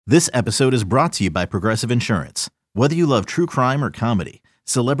This episode is brought to you by Progressive Insurance. Whether you love true crime or comedy,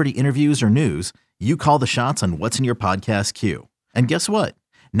 celebrity interviews or news, you call the shots on what's in your podcast queue. And guess what?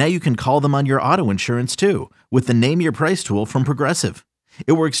 Now you can call them on your auto insurance too with the Name Your Price tool from Progressive.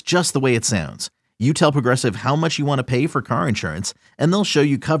 It works just the way it sounds. You tell Progressive how much you want to pay for car insurance, and they'll show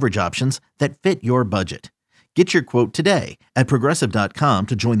you coverage options that fit your budget. Get your quote today at Progressive.com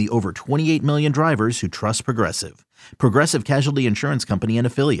to join the over 28 million drivers who trust Progressive. Progressive Casualty Insurance Company and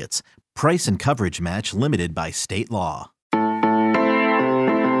Affiliates. Price and coverage match limited by state law.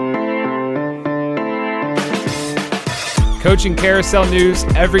 Coaching carousel news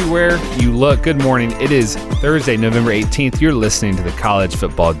everywhere you look. Good morning. It is Thursday, November 18th. You're listening to the College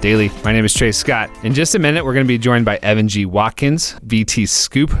Football Daily. My name is Trey Scott. In just a minute, we're going to be joined by Evan G. Watkins, VT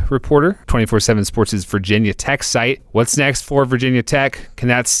Scoop reporter, 24/7 Sports' Virginia Tech site. What's next for Virginia Tech? Can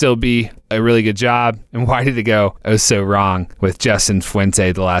that still be a really good job? And why did it go so wrong with Justin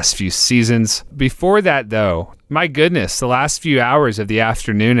Fuente the last few seasons? Before that, though, my goodness, the last few hours of the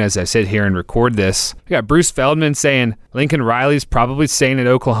afternoon as I sit here and record this, we got Bruce Feldman saying Lincoln Riley's probably staying at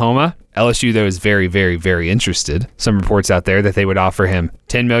Oklahoma. LSU, though, is very, very, very interested. Some reports out there that they would offer him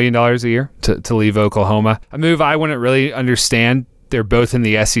 $10 million a year to leave Oklahoma. A move I wouldn't really understand. They're both in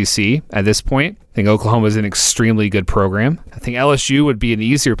the SEC at this point. I think Oklahoma is an extremely good program. I think LSU would be an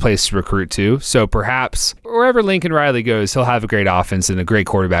easier place to recruit to. So perhaps wherever Lincoln Riley goes, he'll have a great offense and a great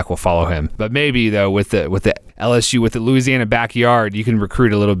quarterback will follow him. But maybe, though, with the LSU, with the Louisiana backyard, you can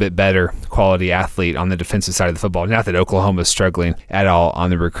recruit a little bit better quality athlete on the defensive side of the football. Not that Oklahoma is struggling at all on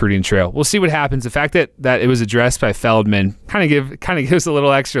the recruiting trail. We'll see what happens. The fact that it was addressed by Feldman kind of gives a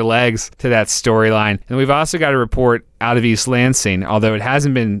little extra legs to that storyline. And we've also got a report out of East Lansing, although it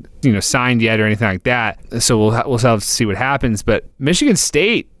hasn't been signed yet or anything like that. So we'll have to see what happens. But Michigan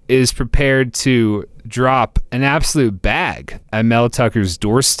State is prepared to drop an absolute bag at Mel Tucker's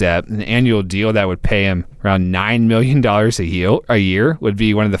doorstep. An annual deal that would pay him around $9 million a year would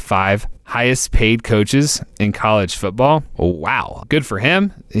be one of the 5 highest paid coaches in college football. Oh, wow. Good for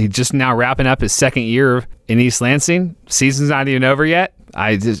him. He's just now wrapping up his second year in East Lansing. Season's not even over yet.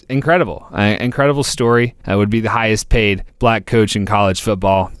 Incredible story. Would be the highest paid black coach in college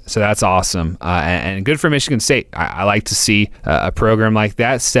football. So that's awesome. And good for Michigan State. I like to see a program like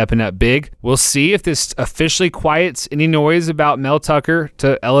that stepping up big. We'll see if this officially quiets any noise about Mel Tucker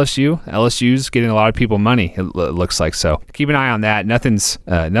to LSU. LSU's getting a lot of people money, it looks like. So keep an eye on that. Nothing's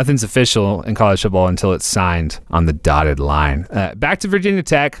official in college football until it's signed on the dotted line. Back to Virginia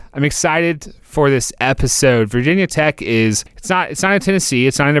Tech. I'm excited for this episode. Virginia Tech it's not a Tennessee,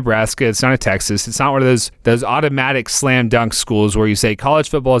 it's not a Nebraska, it's not a Texas. It's not one of those automatic slam dunk schools where you say college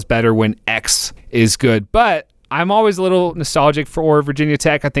football is better when X is good. But I'm always a little nostalgic for Virginia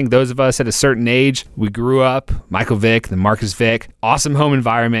Tech. I think those of us at a certain age, we grew up, Michael Vick, then Marcus Vick, awesome home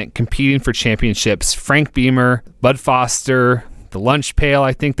environment, competing for championships, Frank Beamer, Bud Foster, the lunch pail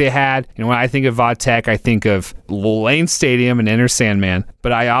I think they had. When I think of Vod Tech, I think of Lane Stadium and Enter Sandman,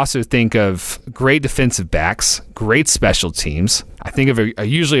 but I also think of great defensive backs, great special teams. I think of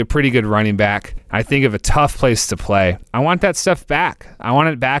usually a pretty good running back. I think of a tough place to play. I want that stuff back. I want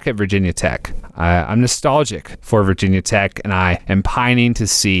it back at Virginia Tech. I'm nostalgic for Virginia Tech, and I am pining to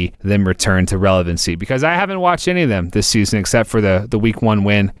see them return to relevancy because I haven't watched any of them this season except for the Week 1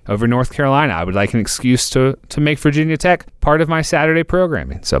 win over North Carolina. I would like an excuse to make Virginia Tech part of my Saturday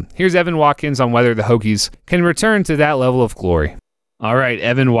programming. So here's Evan Watkins on whether the Hokies can return to that level of glory. All right,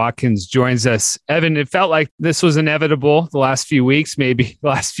 Evan Watkins joins us. Evan, it felt like this was inevitable the last few weeks, maybe the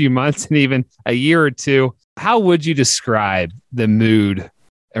last few months, and even a year or two. How would you describe the mood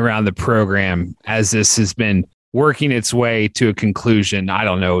around the program as this has been working its way to a conclusion, I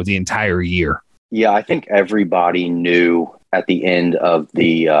don't know, the entire year? Yeah, I think everybody knew at the end of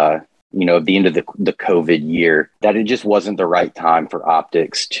the COVID year that it just wasn't the right time for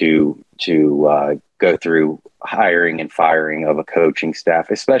optics to go through hiring and firing of a coaching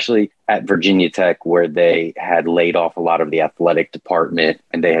staff, especially at Virginia Tech, where they had laid off a lot of the athletic department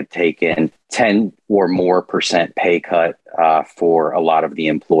and they had taken 10 or more % pay cut for a lot of the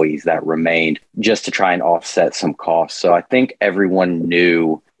employees that remained just to try and offset some costs. So I think everyone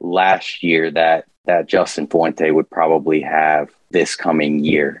knew last year that Justin Fuente would probably have this coming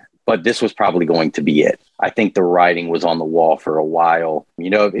year. But this was probably going to be it. I think the writing was on the wall for a while.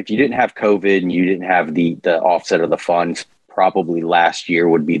 If you didn't have COVID and you didn't have the offset of the funds, probably last year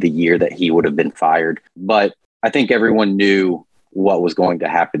would be the year that he would have been fired. But I think everyone knew what was going to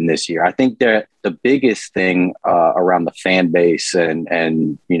happen this year. I think that the biggest thing around the fan base and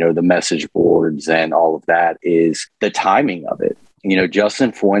the message boards and all of that is the timing of it.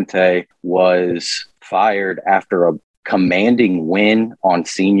 Justin Fuente was fired after a commanding win on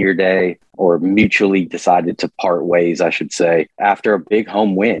senior day, or mutually decided to part ways, I should say, after a big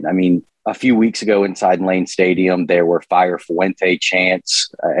home win. I mean, a few weeks ago inside Lane Stadium, there were Fire Fuente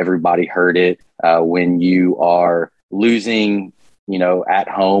chants. Everybody heard it. When you are losing, at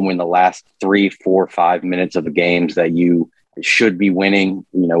home in the last 3, 4, 5 minutes of the games that you should be winning,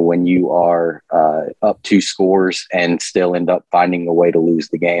 when you are up 2 scores and still end up finding a way to lose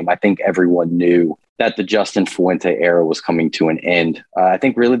the game. I think everyone knew that the Justin Fuente era was coming to an end. I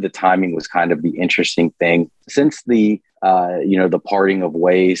think really the timing was kind of the interesting thing. Since the parting of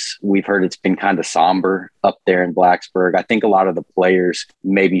ways, we've heard it's been kind of somber up there in Blacksburg. I think a lot of the players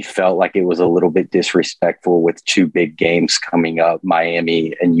maybe felt like it was a little bit disrespectful with 2 big games coming up,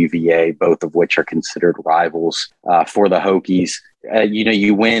 Miami and UVA, both of which are considered rivals for the Hokies.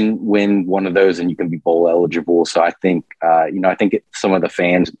 You win one of those and you can be bowl eligible. So I think, some of the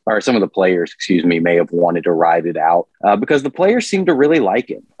fans or some of the players, may have wanted to ride it out because the players seemed to really like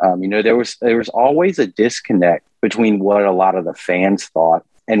it. There was always a disconnect between what a lot of the fans thought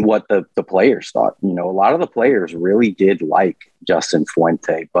and what the players thought. A lot of the players really did like Justin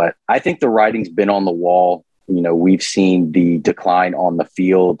Fuente, but I think the writing's been on the wall. We've seen the decline on the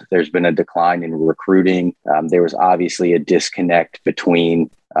field. There's been a decline in recruiting. There was obviously a disconnect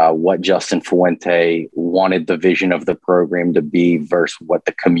between what Justin Fuente wanted the vision of the program to be versus what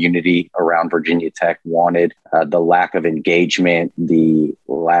the community around Virginia Tech wanted. The lack of engagement, the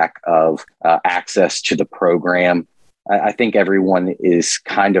lack of access to the program. I think everyone is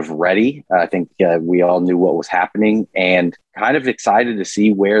kind of ready. I think we all knew what was happening and kind of excited to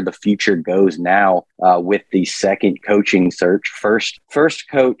see where the future goes now with the second coaching search. First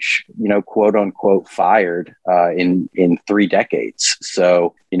coach, quote unquote, fired in 3 decades.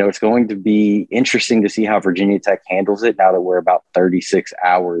 So, it's going to be interesting to see how Virginia Tech handles it now that we're about 36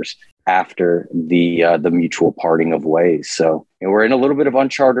 hours after the mutual parting of ways. So we're in a little bit of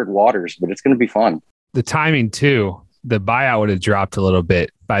uncharted waters, but it's going to be fun. The timing too. The buyout would have dropped a little bit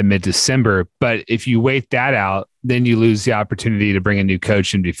by mid-December. But if you wait that out, then you lose the opportunity to bring a new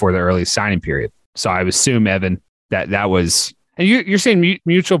coach in before the early signing period. So I would assume, Evan, that was, and you're saying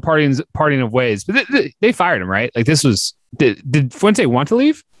mutual parting of ways, but they fired him, right? Like this was, did Fuente want to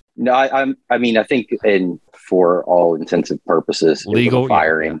leave? No, I think for all intents and purposes, legal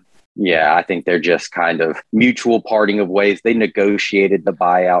firing. Yeah. Yeah, I think they're just kind of mutual parting of ways. They negotiated the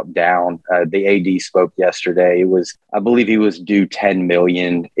buyout down. The AD spoke yesterday. I believe he was due $10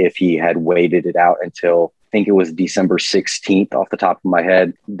 million if he had waited it out until, I think it was December 16th off the top of my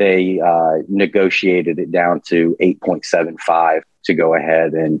head. They negotiated it down to 8.75 to go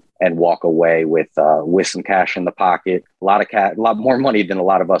ahead and walk away with some cash in the pocket. A lot more money than a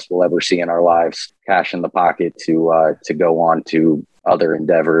lot of us will ever see in our lives. Cash in the pocket to go on to other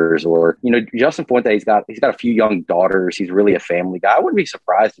endeavors. Or Justin Fuente, he's got a few young daughters. He's really a family guy. I wouldn't be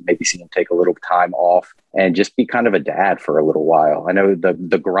surprised to maybe see him take a little time off and just be kind of a dad for a little while. I know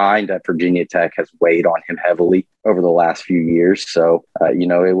the grind at Virginia Tech has weighed on him heavily over the last few years. So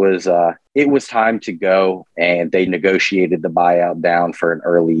it was time to go, and they negotiated the buyout down for an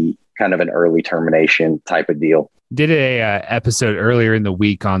early termination type of deal. Did a episode earlier in the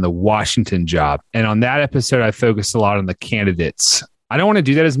week on the Washington job. And on that episode, I focused a lot on the candidates. I don't want to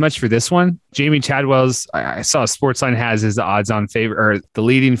do that as much for this one. Jamie Chadwell's, I saw Sportsline has his odds-on favorite, or the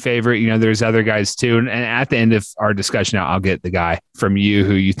leading favorite. There's other guys too. And at the end of our discussion, I'll get the guy from you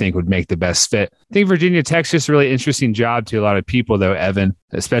who you think would make the best fit. I think Virginia Tech's just a really interesting job to a lot of people, though, Evan,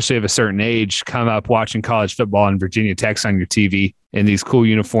 especially of a certain age, come up watching college football and Virginia Tech's on your TV in these cool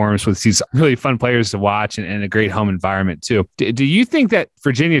uniforms with these really fun players to watch and a great home environment too. Do you think that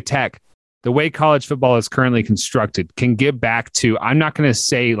Virginia Tech, the way college football is currently constructed, can get back to, I'm not going to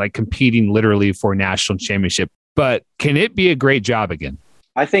say like competing literally for a national championship, but can it be a great job again?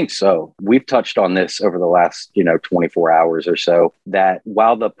 I think so. We've touched on this over the last, 24 hours or so, that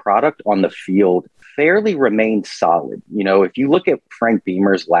while the product on the field fairly remained solid, if you look at Frank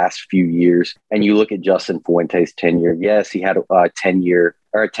Beamer's last few years and you look at Justin Fuente's tenure, yes, he had a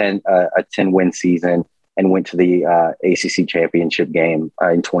 10-win season and went to the ACC championship game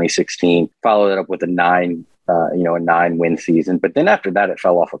in 2016, followed it up with a 9-win season. But then after that, it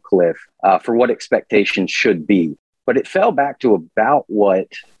fell off a cliff for what expectations should be. But it fell back to about what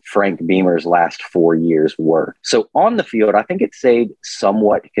Frank Beamer's last 4 years were. So on the field, I think it stayed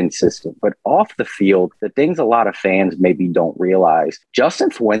somewhat consistent. But off the field, the things a lot of fans maybe don't realize,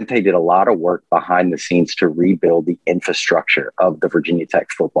 Justin Fuente did a lot of work behind the scenes to rebuild the infrastructure of the Virginia Tech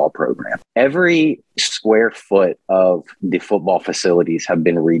football program. Every square foot of the football facilities have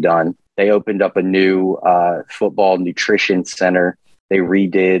been redone. They opened up a new football nutrition center. They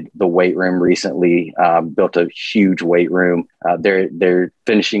redid the weight room recently, built a huge weight room. They're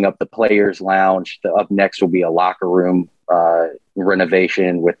finishing up the players' lounge. Up next will be a locker room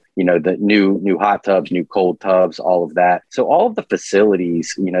renovation with, the new hot tubs, new cold tubs, all of that. So all of the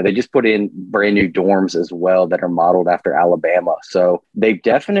facilities, they just put in brand new dorms as well that are modeled after Alabama. So they've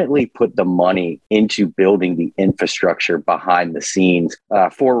definitely put the money into building the infrastructure behind the scenes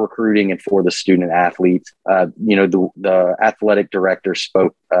for recruiting and for the student athletes. The athletic director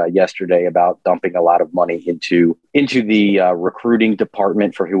spoke yesterday about dumping a lot of money into the recruiting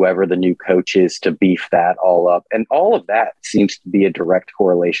department for whoever the new coach is to beef that all up. And all of that seems to be a direct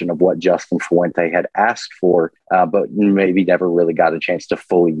correlation of what Justin Fuente had asked for, but maybe never really got a chance to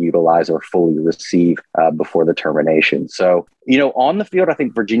fully utilize or fully receive before the termination. So, on the field, I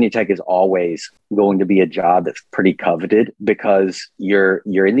think Virginia Tech is always going to be a job that's pretty coveted because you're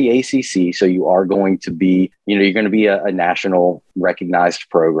in the ACC. So you are going to be, you're going to be a national recognized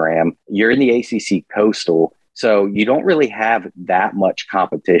program. You're in the ACC Coastal. So you don't really have that much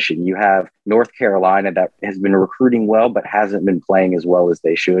competition. You have North Carolina that has been recruiting well, but hasn't been playing as well as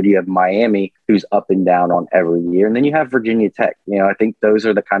they should. You have Miami, who's up and down on every year. And then you have Virginia Tech. I think those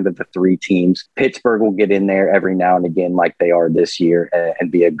are the kind of the three teams. Pittsburgh will get in there every now and again, like they are this year,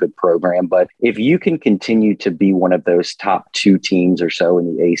 and be a good program. But if you can continue to be one of those top two teams or so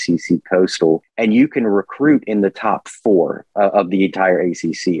in the ACC Coastal, and you can recruit in the top four of the entire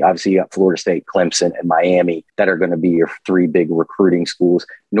ACC, obviously you got Florida State, Clemson, and Miami that are going to be your three big recruiting schools.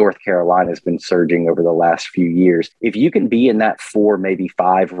 North Carolina has been surging over the last few years. If you can be in that 4, maybe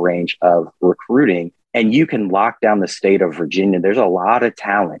 5 range of recruiting, and you can lock down the state of Virginia, there's a lot of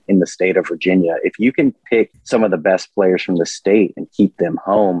talent in the state of Virginia. If you can pick some of the best players from the state and keep them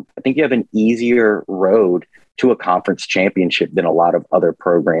home, I think you have an easier road to a conference championship than a lot of other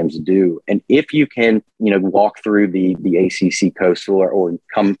programs do. And if you can, walk through the ACC Coastal or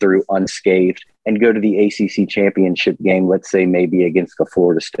come through unscathed and go to the ACC championship game, let's say maybe against a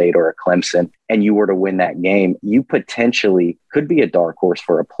Florida State or a Clemson, and you were to win that game, you potentially could be a dark horse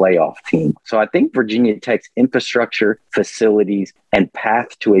for a playoff team. So I think Virginia Tech's infrastructure, facilities, and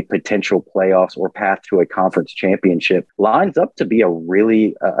path to a potential playoffs or path to a conference championship lines up to be a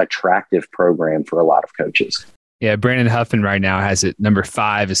really attractive program for a lot of coaches. Yeah, Brandon Huffman right now has it number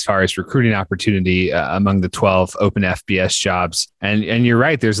 5 as far as recruiting opportunity among the 12 open FBS jobs. And you're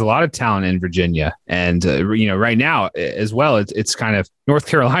right, there's a lot of talent in Virginia. And, right now as well, it's kind of North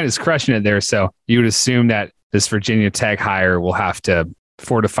Carolina's crushing it there. So you would assume that this Virginia Tech hire will have to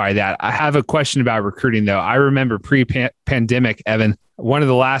fortify that. I have a question about recruiting, though. I remember pre-pandemic, Evan, one of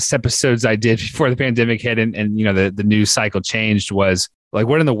the last episodes I did before the pandemic hit and the news cycle changed was, like,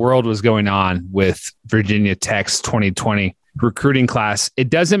 what in the world was going on with Virginia Tech's 2020 recruiting class? It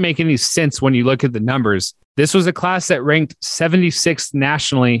doesn't make any sense when you look at the numbers. This was a class that ranked 76th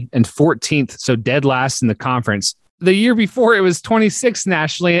nationally and 14th, so dead last in the conference. The year before, it was 26th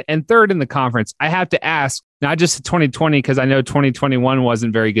nationally and 3rd in the conference. I have to ask, not just 2020, because I know 2021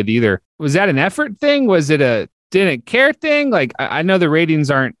 wasn't very good either. Was that an effort thing? Was it a didn't care thing? Like, I know the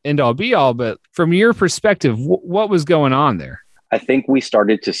ratings aren't end all be all, but from your perspective, what was going on there? I think we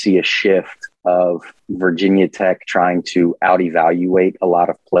started to see a shift of Virginia Tech trying to out-evaluate a lot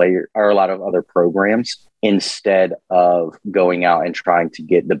of other programs instead of going out and trying to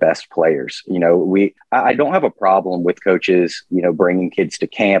get the best players. I don't have a problem with coaches, bringing kids to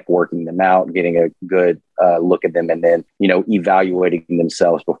camp, working them out, getting a good look at them, and then, evaluating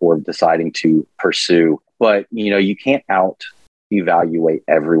themselves before deciding to pursue. But, you can't evaluate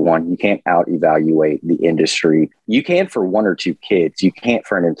everyone. You can't out evaluate the industry. You can for 1 or 2 kids. You can't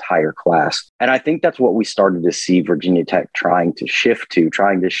for an entire class. And I think that's what we started to see Virginia Tech trying to shift to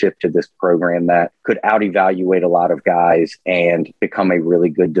this program that could out evaluate a lot of guys and become a really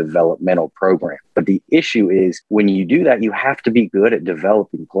good developmental program. But the issue is when you do that, you have to be good at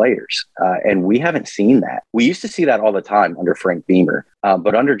developing players. And we haven't seen that. We used to see that all the time under Frank Beamer.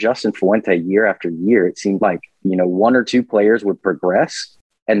 But under Justin Fuente, year after year, it seemed like, 1 or 2 players would progress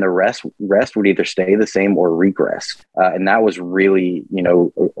and the rest would either stay the same or regress. And that was really,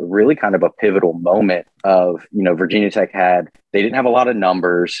 really kind of a pivotal moment of, Virginia Tech they didn't have a lot of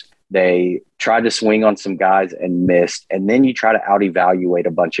numbers. They tried to swing on some guys and missed. And then you try to out-evaluate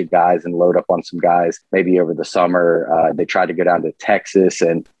a bunch of guys and load up on some guys maybe over the summer. They tried to go down to Texas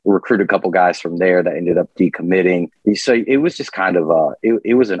and recruit a couple guys from there that ended up decommitting. So it was just kind of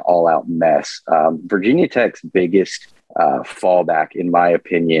it was an all-out mess. Virginia Tech's biggest fallback, in my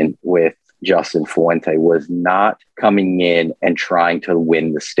opinion, with Justin Fuente was not coming in and trying to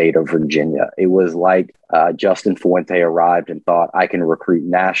win the state of Virginia. It was like Justin Fuente arrived and thought, I can recruit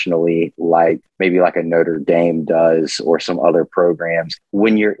nationally maybe like a Notre Dame does or some other programs.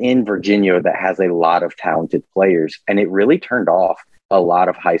 When you're in Virginia that has a lot of talented players, and it really turned off a lot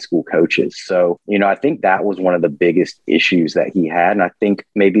of high school coaches. So, I think that was one of the biggest issues that he had. And I think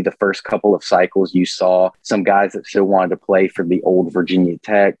maybe the first couple of cycles you saw some guys that still wanted to play for the old Virginia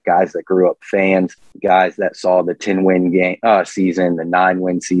Tech, guys that grew up fans, guys that saw the 10-win season, the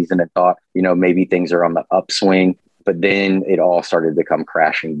 9-win season and thought, maybe things are on the upswing. But then it all started to come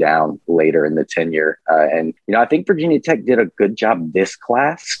crashing down later in the tenure. And I think Virginia Tech did a good job this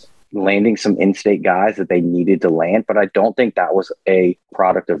class, landing some in-state guys that they needed to land. But I don't think that was a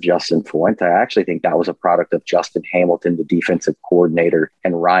product of Justin Fuente. I actually think that was a product of Justin Hamilton, the defensive coordinator,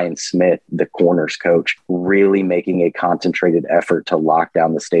 and Ryan Smith, the corners coach, really making a concentrated effort to lock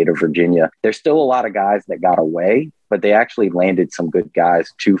down the state of Virginia. There's still a lot of guys that got away, but they actually landed some good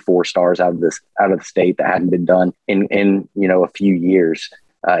guys, 2 4-stars out of the state that hadn't been done in a few years.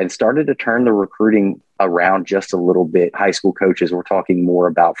 And started to turn the recruiting around just a little bit. High school coaches were talking more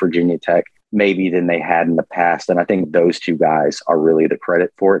about Virginia Tech maybe than they had in the past. And I think those two guys are really the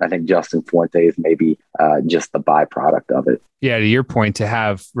credit for it. I think Justin Fuente is maybe just the byproduct of it. Yeah, to your point, to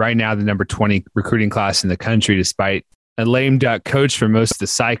have right now the number 20 recruiting class in the country, despite a lame duck coach for most of the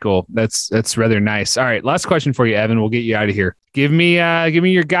cycle, that's rather nice. All right, last question for you, Evan. We'll get you out of here. Give me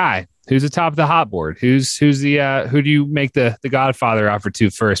your guy. Who's the top of the hot board? Who do you make the Godfather offer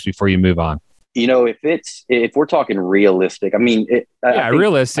to first before you move on? If we're talking realistic,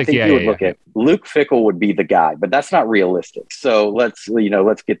 realistic. Look at Luke Fickell would be the guy, but that's not realistic. So let's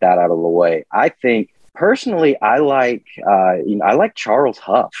get that out of the way. I think personally, I like Charles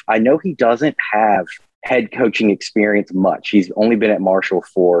Huff. I know he doesn't have head coaching experience much. He's only been at Marshall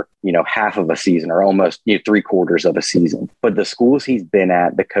for, half of a season or almost 3/4 of a season. But the schools he's been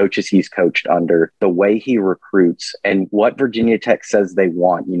at, the coaches he's coached under, the way he recruits and what Virginia Tech says they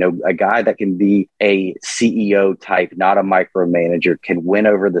want, a guy that can be a CEO type, not a micromanager, can win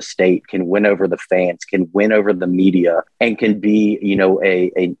over the state, can win over the fans, can win over the media, and can be,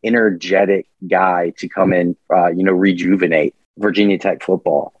 an energetic guy to come in, rejuvenate Virginia Tech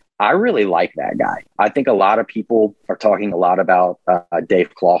football. I really like that guy. I think a lot of people are talking a lot about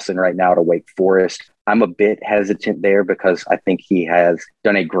Dave Clawson right now to Wake Forest. I'm a bit hesitant there because I think he has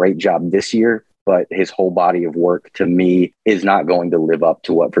done a great job this year, but his whole body of work to me is not going to live up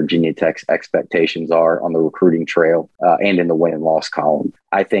to what Virginia Tech's expectations are on the recruiting trail and in the win and loss column.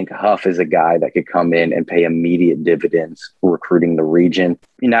 I think Huff is a guy that could come in and pay immediate dividends recruiting the region.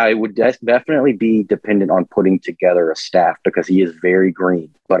 Now, it would definitely be dependent on putting together a staff because he is very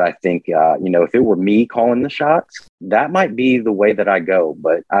green. But I think, if it were me calling the shots, that might be the way that I go.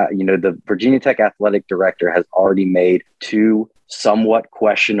 But, the Virginia Tech athletic director has already made 2 somewhat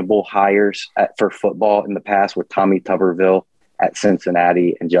questionable hires for football in the past with Tommy Tuberville at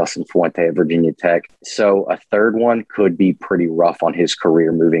Cincinnati and Justin Fuente at Virginia Tech. So a third one could be pretty rough on his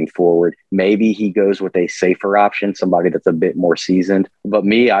career moving forward. Maybe he goes with a safer option, somebody that's a bit more seasoned. But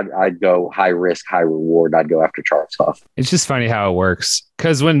me, I'd go high risk, high reward. I'd go after Charles Huff. It's just funny how it works.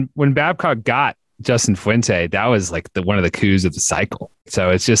 Because when Babcock got Justin Fuente, that was like one of the coups of the cycle. So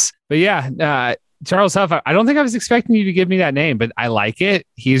it's just, but yeah, Charles Huff, I don't think I was expecting you to give me that name, but I like it.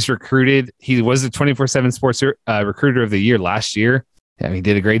 He's recruited. He was the 24/7 Sports Recruiter of the Year last year. He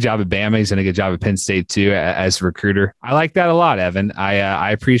did a great job at Bama. He's done a good job at Penn State too as a recruiter. I like that a lot, Evan. I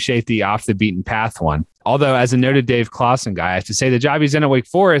appreciate the off the beaten path one. Although, as a noted Dave Clawson guy, I have to say the job he's done at Wake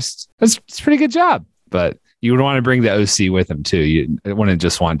Forest, it's a pretty good job. But you would want to bring the OC with him too. You wouldn't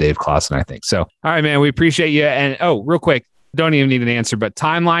just want Dave Clawson, I think. So, all right, man, we appreciate you. And real quick, don't even need an answer, but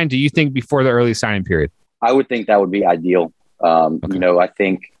timeline, do you think before the early signing period? I would think that would be ideal.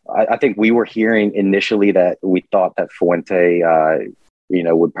 Okay. I think we were hearing initially that we thought that Fuente,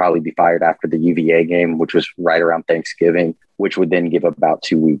 would probably be fired after the UVA game, which was right around Thanksgiving, which would then give about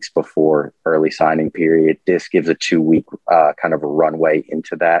 2 weeks before early signing period. This gives a 2-week kind of a runway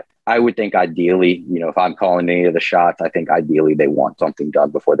into that. I would think ideally, if I'm calling any of the shots, I think ideally they want something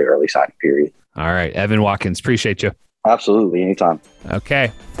done before the early signing period. All right. Evan Watkins, appreciate you. Absolutely. Anytime.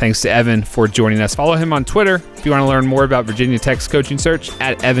 Okay. Thanks to Evan for joining us. Follow him on Twitter if you want to learn more about Virginia Tech's coaching search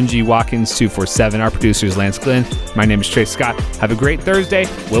at Evan G. Watkins 247. Our producer is Lance Glenn. My name is Trace Scott. Have a great Thursday.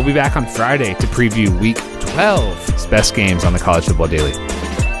 We'll be back on Friday to preview Week 12's best games on the College Football Daily.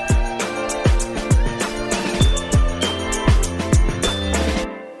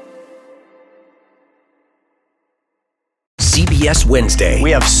 CBS Wednesday. We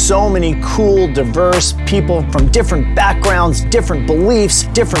have so many cool, diverse people from different backgrounds, different beliefs,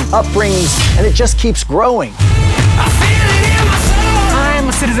 different upbringings, and it just keeps growing. I'm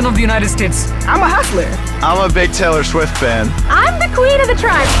a citizen of the United States. I'm a hustler. I'm a big Taylor Swift fan. I'm the queen of the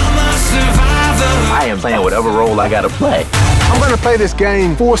tribe. I am playing whatever role I gotta play. I'm gonna play this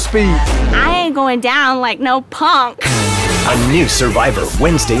game full speed. I ain't going down like no punk. A new Survivor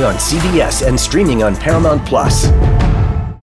Wednesday on CBS and streaming on Paramount Plus.